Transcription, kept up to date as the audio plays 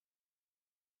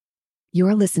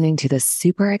You're listening to the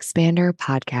Super Expander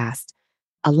podcast.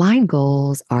 Aligned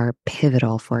goals are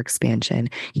pivotal for expansion.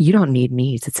 You don't need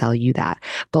me to tell you that.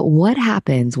 But what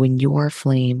happens when your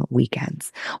flame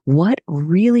weakens? What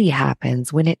really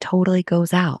happens when it totally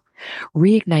goes out?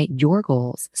 Reignite your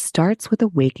goals starts with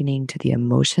awakening to the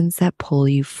emotions that pull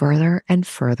you further and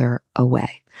further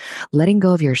away. Letting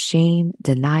go of your shame,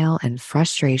 denial, and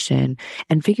frustration,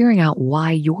 and figuring out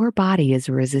why your body is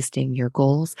resisting your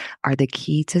goals are the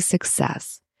key to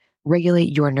success.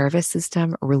 Regulate your nervous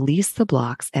system, release the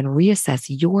blocks, and reassess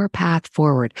your path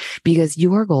forward because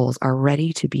your goals are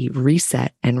ready to be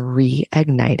reset and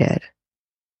reignited.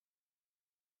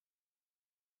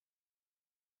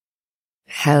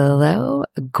 Hello,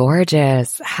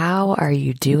 gorgeous. How are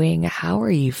you doing? How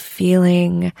are you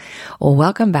feeling? Well,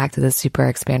 welcome back to the Super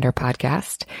Expander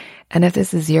podcast. And if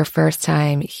this is your first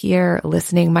time here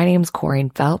listening, my name's Corinne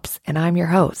Phelps and I'm your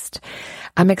host.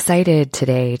 I'm excited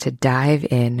today to dive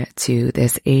into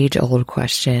this age-old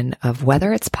question of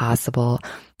whether it's possible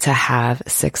to have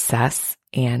success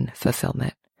and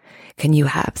fulfillment. Can you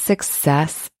have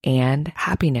success and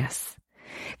happiness?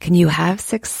 Can you have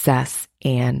success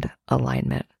and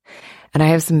alignment? And I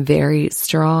have some very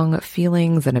strong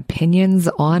feelings and opinions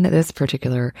on this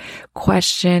particular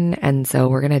question. And so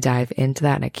we're going to dive into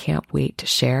that. And I can't wait to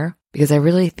share because I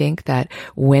really think that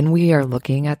when we are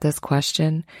looking at this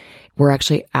question, we're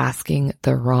actually asking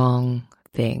the wrong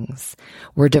things.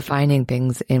 We're defining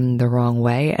things in the wrong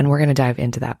way. And we're going to dive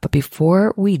into that. But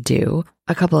before we do,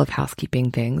 a couple of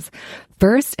housekeeping things.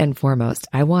 First and foremost,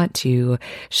 I want to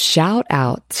shout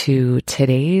out to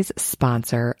today's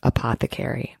sponsor,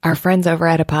 Apothecary. Our friends over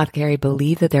at Apothecary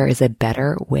believe that there is a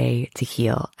better way to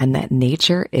heal and that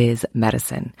nature is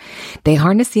medicine. They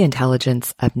harness the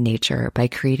intelligence of nature by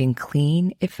creating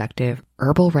clean, effective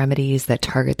herbal remedies that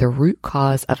target the root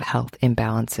cause of health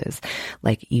imbalances,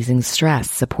 like easing stress,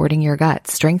 supporting your gut,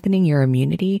 strengthening your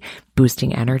immunity,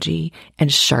 boosting energy,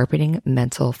 and sharpening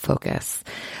mental focus.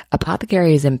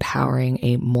 Apothecary is empowering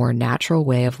a more natural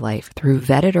way of life through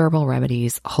vetted herbal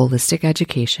remedies, holistic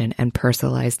education, and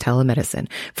personalized telemedicine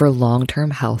for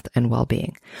long-term health and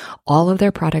well-being. All of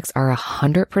their products are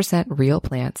 100% real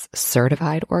plants,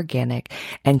 certified organic,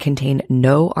 and contain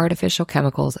no artificial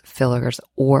chemicals, fillers,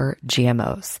 or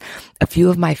GMOs. A few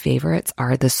of my favorites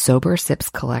are the Sober Sips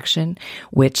collection,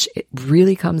 which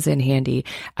really comes in handy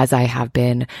as I have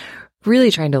been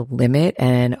really trying to limit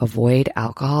and avoid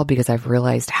alcohol because I've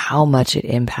realized how much it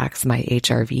impacts my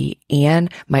HRV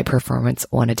and my performance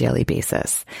on a daily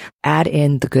basis. Add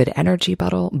in the Good Energy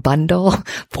bundle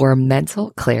for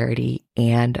mental clarity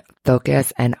and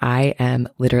focus, and I am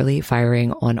literally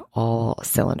firing on all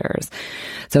cylinders.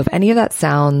 So if any of that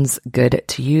sounds good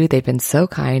to you, they've been so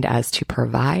kind as to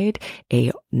provide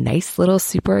a nice little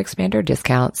Super Expander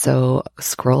discount. So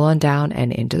scroll on down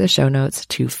and into the show notes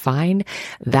to find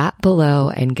that below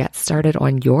and get started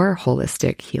on your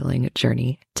holistic healing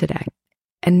journey today.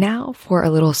 And now for a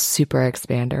little Super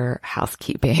Expander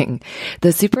housekeeping.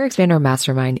 The Super Expander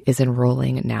Mastermind is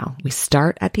enrolling now. We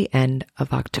start at the end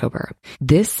of October.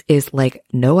 This is like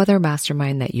no other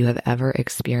mastermind that you have ever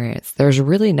experienced. There's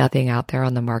really nothing out there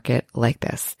on the market like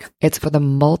this. It's for the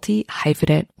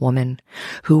multi-hyphenate woman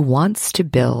who wants to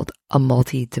build a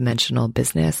multi-dimensional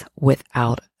business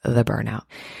without the burnout.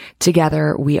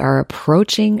 Together, we are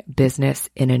approaching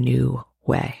business in a new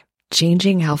way,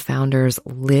 changing how founders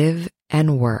live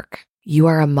and work. You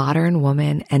are a modern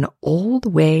woman and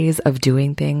old ways of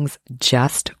doing things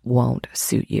just won't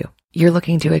suit you. You're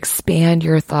looking to expand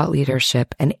your thought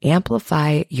leadership and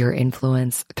amplify your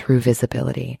influence through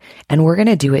visibility. And we're going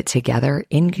to do it together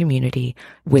in community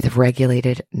with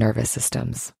regulated nervous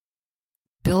systems.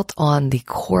 Built on the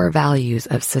core values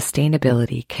of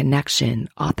sustainability, connection,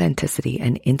 authenticity,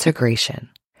 and integration.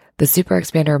 The Super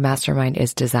Expander Mastermind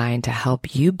is designed to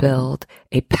help you build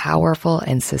a powerful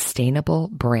and sustainable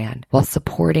brand while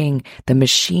supporting the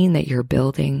machine that you're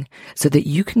building so that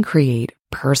you can create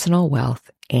personal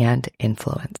wealth and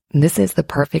influence. And this is the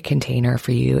perfect container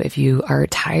for you if you are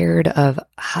tired of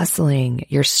hustling,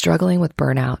 you're struggling with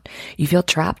burnout, you feel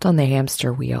trapped on the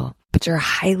hamster wheel, but you're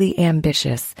highly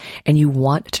ambitious and you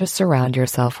want to surround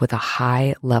yourself with a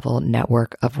high-level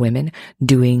network of women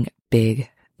doing big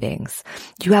things.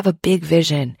 You have a big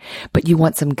vision, but you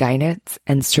want some guidance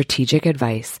and strategic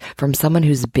advice from someone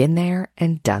who's been there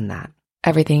and done that.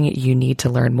 Everything you need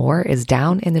to learn more is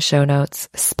down in the show notes.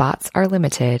 Spots are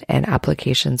limited and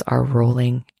applications are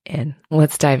rolling in.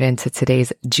 Let's dive into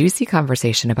today's juicy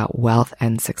conversation about wealth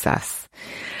and success.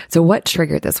 So what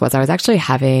triggered this was I was actually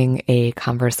having a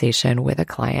conversation with a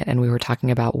client and we were talking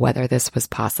about whether this was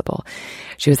possible.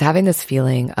 She was having this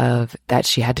feeling of that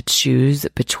she had to choose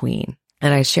between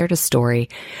And I shared a story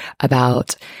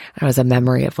about, it was a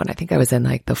memory of when I think I was in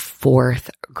like the 4th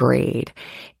grade,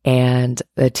 and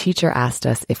the teacher asked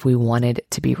us if we wanted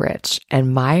to be rich.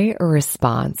 And my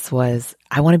response was,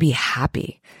 I want to be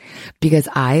happy, because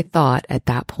I thought at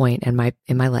that point in my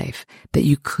life that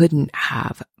you couldn't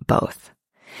have both.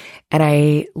 And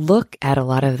I look at a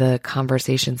lot of the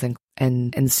conversations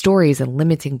and stories and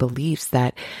limiting beliefs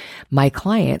that my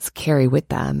clients carry with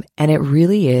them. And it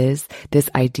really is this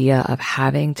idea of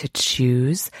having to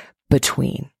choose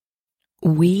between.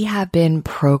 We have been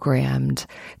programmed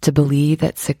to believe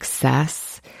that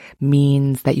success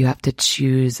means that you have to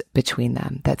choose between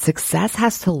them, that success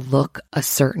has to look a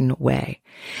certain way.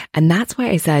 And that's why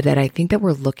I said that I think that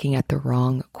we're looking at the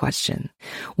wrong question.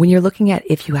 When you're looking at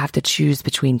if you have to choose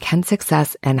between, can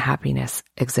success and happiness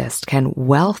exist? Can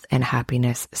wealth and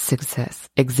happiness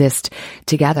exist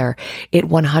together? It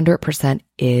 100%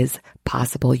 is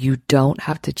possible. You don't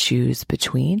have to choose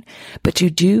between, but you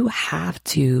do have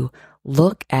to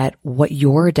look at what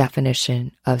your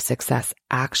definition of success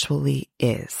actually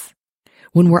is.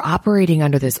 When we're operating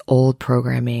under this old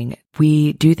programming,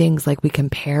 we do things like we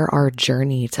compare our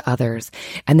journey to others,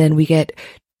 and then we get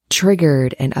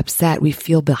triggered and upset. We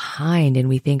feel behind and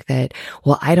we think that,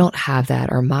 well, I don't have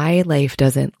that, or my life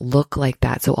doesn't look like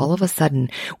that. So all of a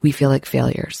sudden we feel like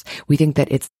failures. We think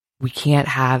that we can't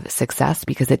have success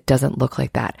because it doesn't look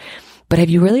like that. But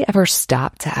have you really ever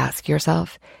stopped to ask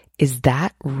yourself, is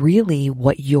that really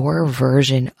what your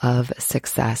version of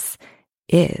success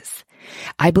is?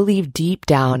 I believe deep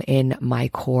down in my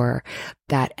core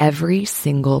that every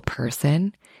single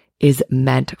person is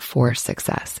meant for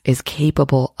success, is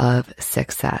capable of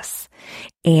success.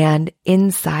 And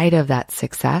inside of that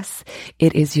success,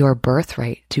 it is your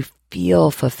birthright to feel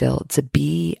fulfilled, to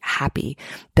be happy,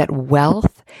 that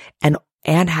wealth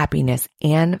and happiness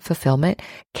and fulfillment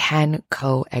can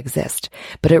coexist.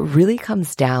 But it really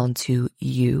comes down to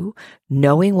you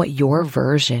knowing what your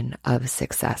version of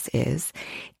success is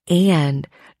and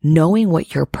knowing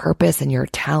what your purpose and your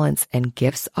talents and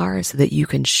gifts are so that you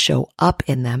can show up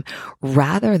in them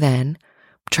rather than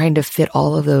trying to fit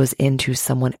all of those into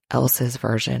someone else's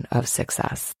version of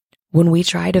success. When we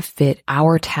try to fit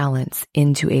our talents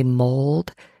into a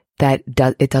mold that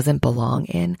it doesn't belong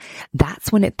in,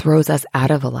 that's when it throws us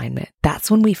out of alignment. That's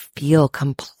when we feel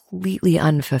completely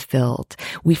unfulfilled.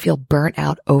 We feel burnt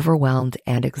out, overwhelmed,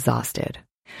 and exhausted.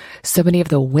 So many of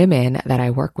the women that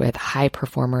I work with, high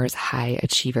performers, high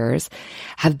achievers,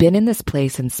 have been in this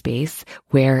place and space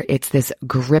where it's this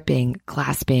gripping,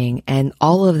 clasping, and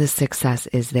all of the success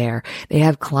is there. They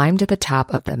have climbed to the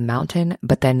top of the mountain,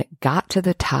 but then got to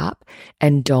the top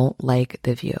and don't like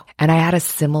the view. And I had a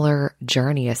similar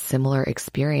journey, a similar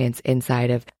experience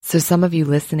inside of, so some of you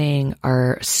listening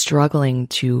are struggling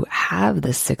to have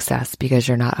this success because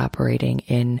you're not operating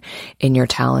in your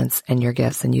talents and your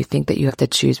gifts, and you think that you have to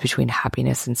choose between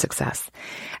happiness and success.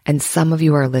 And some of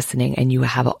you are listening and you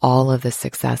have all of the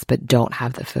success, but don't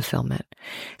have the fulfillment.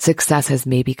 Success has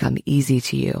maybe come easy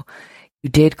to you.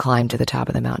 You did climb to the top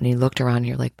of the mountain. You looked around and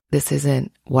you're like, this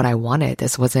isn't what I wanted.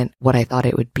 This wasn't what I thought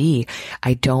it would be.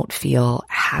 I don't feel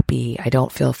happy. I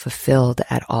don't feel fulfilled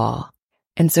at all.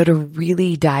 And so to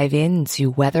really dive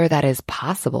into whether that is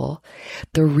possible,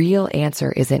 the real answer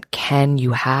isn't can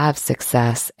you have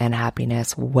success and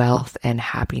happiness, wealth and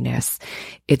happiness.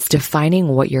 It's defining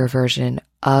what your version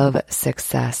of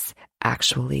success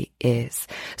actually is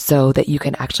so that you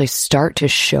can actually start to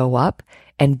show up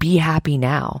and be happy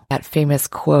now. That famous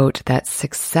quote that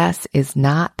success is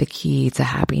not the key to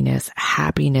happiness.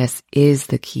 Happiness is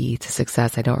the key to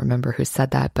success. I don't remember who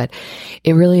said that, but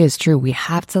it really is true. We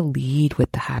have to lead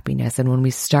with the happiness. And when we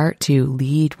start to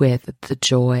lead with the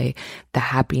joy, the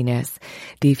happiness,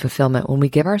 the fulfillment, when we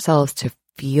give ourselves to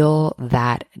feel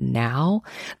that now,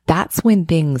 that's when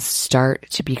things start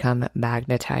to become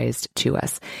magnetized to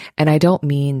us. And I don't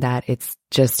mean that it's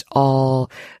just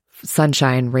all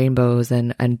sunshine, rainbows,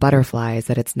 and butterflies,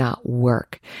 that it's not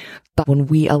work. But when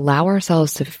we allow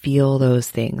ourselves to feel those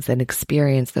things and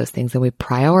experience those things, and we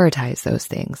prioritize those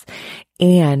things,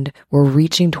 and we're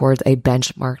reaching towards a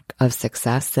benchmark of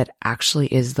success that actually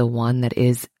is the one that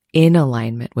is in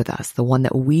alignment with us, the one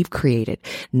that we've created,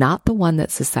 not the one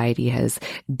that society has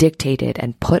dictated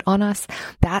and put on us,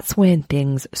 that's when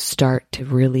things start to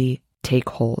really take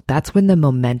hold. That's when the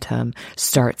momentum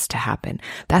starts to happen.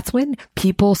 That's when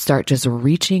people start just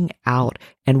reaching out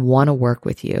and want to work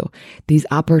with you. These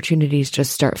opportunities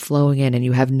just start flowing in and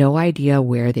you have no idea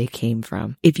where they came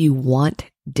from. If you want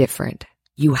different,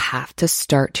 you have to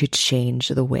start to change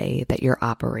the way that you're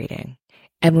operating.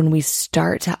 And when we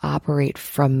start to operate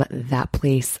from that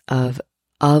place of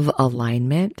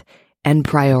alignment, and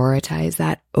prioritize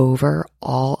that over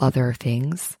all other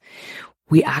things,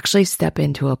 we actually step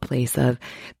into a place of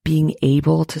being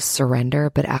able to surrender,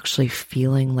 but actually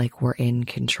feeling like we're in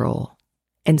control.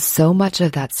 And so much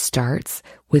of that starts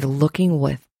with looking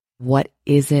with what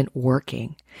isn't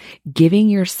working, giving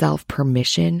yourself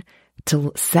permission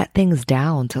to set things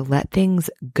down, to let things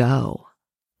go.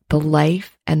 The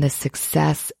life and the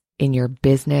success in your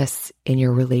business, in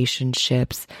your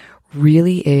relationships,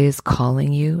 really is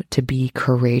calling you to be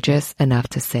courageous enough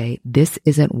to say, this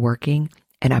isn't working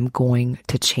and I'm going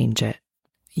to change it.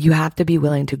 You have to be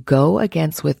willing to go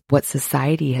against with what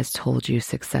society has told you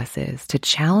success is, to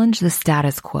challenge the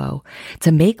status quo,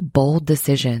 to make bold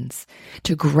decisions,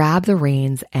 to grab the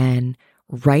reins and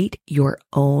write your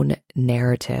own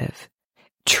narrative.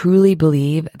 Truly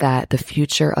believe that the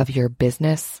future of your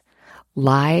business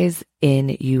lies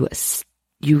in you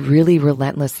really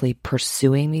relentlessly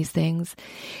pursuing these things.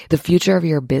 The future of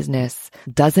your business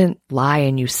doesn't lie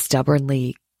in you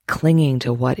stubbornly clinging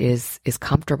to what is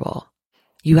comfortable.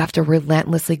 You have to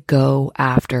relentlessly go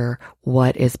after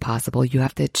what is possible. You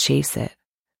have to chase it.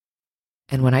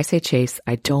 And when I say chase,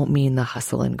 I don't mean the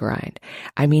hustle and grind.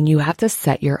 I mean, you have to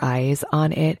set your eyes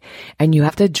on it and you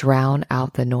have to drown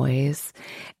out the noise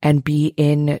and be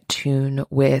in tune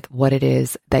with what it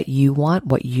is that you want,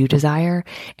 what you desire.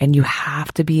 And you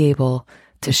have to be able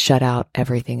to shut out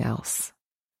everything else.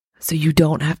 So you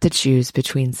don't have to choose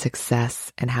between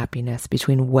success and happiness,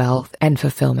 between wealth and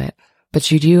fulfillment,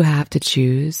 but you do have to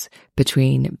choose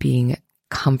between being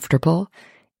comfortable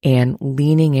and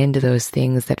leaning into those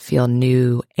things that feel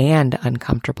new and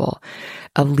uncomfortable,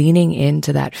 of leaning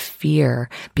into that fear,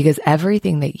 because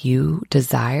everything that you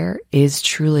desire is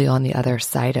truly on the other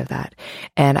side of that.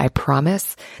 And I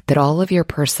promise that all of your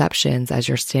perceptions as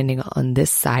you're standing on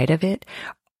this side of it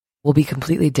will be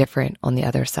completely different on the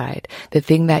other side. The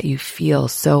thing that you feel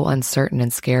so uncertain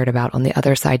and scared about on the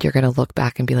other side, you're going to look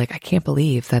back and be like, I can't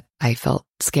believe that I felt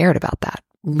scared about that.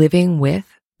 Living with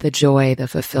the joy, the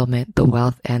fulfillment, the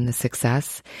wealth, and the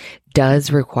success does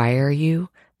require you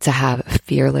to have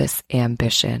fearless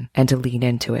ambition and to lean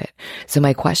into it. So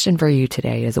my question for you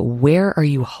today is, where are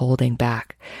you holding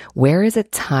back? Where is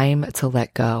it time to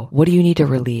let go? What do you need to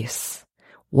release?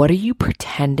 What are you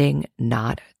pretending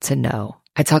not to know?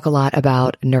 I talk a lot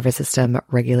about nervous system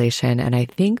regulation, and I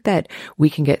think that we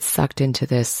can get sucked into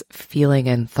this feeling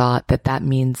and thought that that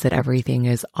means that everything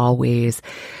is always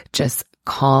just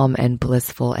calm and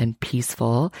blissful and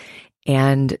peaceful.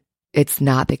 And it's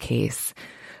not the case.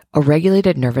 A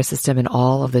regulated nervous system and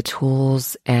all of the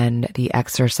tools and the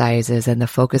exercises and the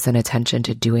focus and attention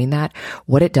to doing that,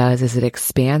 what it does is it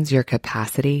expands your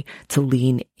capacity to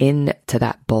lean into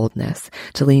that boldness,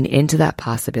 to lean into that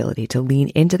possibility, to lean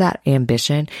into that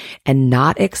ambition and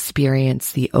not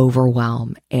experience the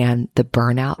overwhelm and the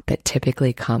burnout that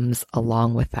typically comes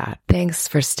along with that. Thanks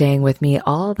for staying with me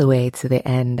all the way to the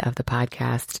end of the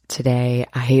podcast today.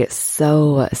 I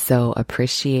so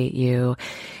appreciate you.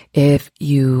 If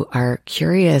you are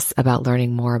curious about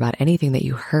learning more about anything that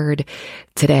you heard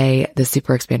today, the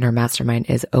Super Expander Mastermind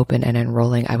is open and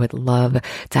enrolling. I would love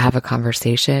to have a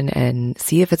conversation and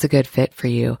see if it's a good fit for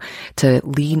you to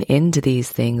lean into these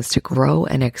things, to grow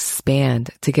and expand,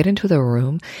 to get into the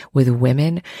room with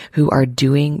women who are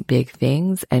doing big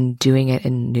things and doing it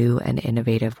in new and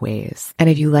innovative ways. And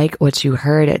if you like what you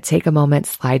heard, take a moment,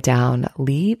 slide down,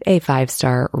 leave a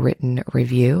 5-star written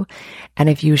review. And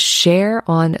if you share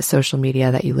on social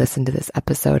media that you listen to this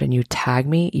episode and you tag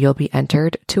me, you'll be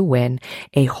entered to win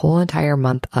a whole entire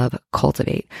month of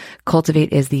Cultivate.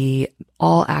 Cultivate is the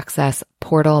all access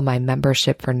portal, my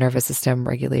membership for nervous system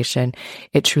regulation.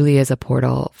 It truly is a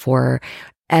portal for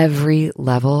every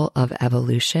level of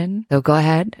evolution. So go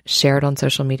ahead, share it on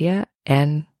social media,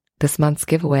 and this month's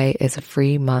giveaway is a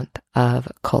free month of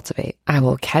Cultivate. I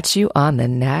will catch you on the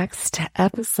next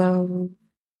episode.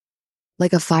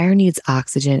 Like a fire needs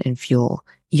oxygen and fuel,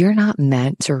 you're not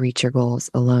meant to reach your goals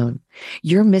alone.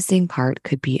 Your missing part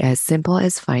could be as simple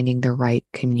as finding the right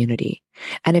community.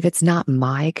 And if it's not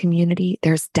my community,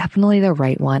 there's definitely the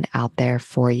right one out there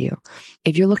for you.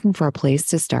 If you're looking for a place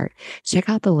to start, check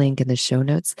out the link in the show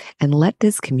notes and let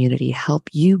this community help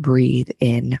you breathe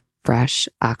in fresh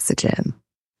oxygen.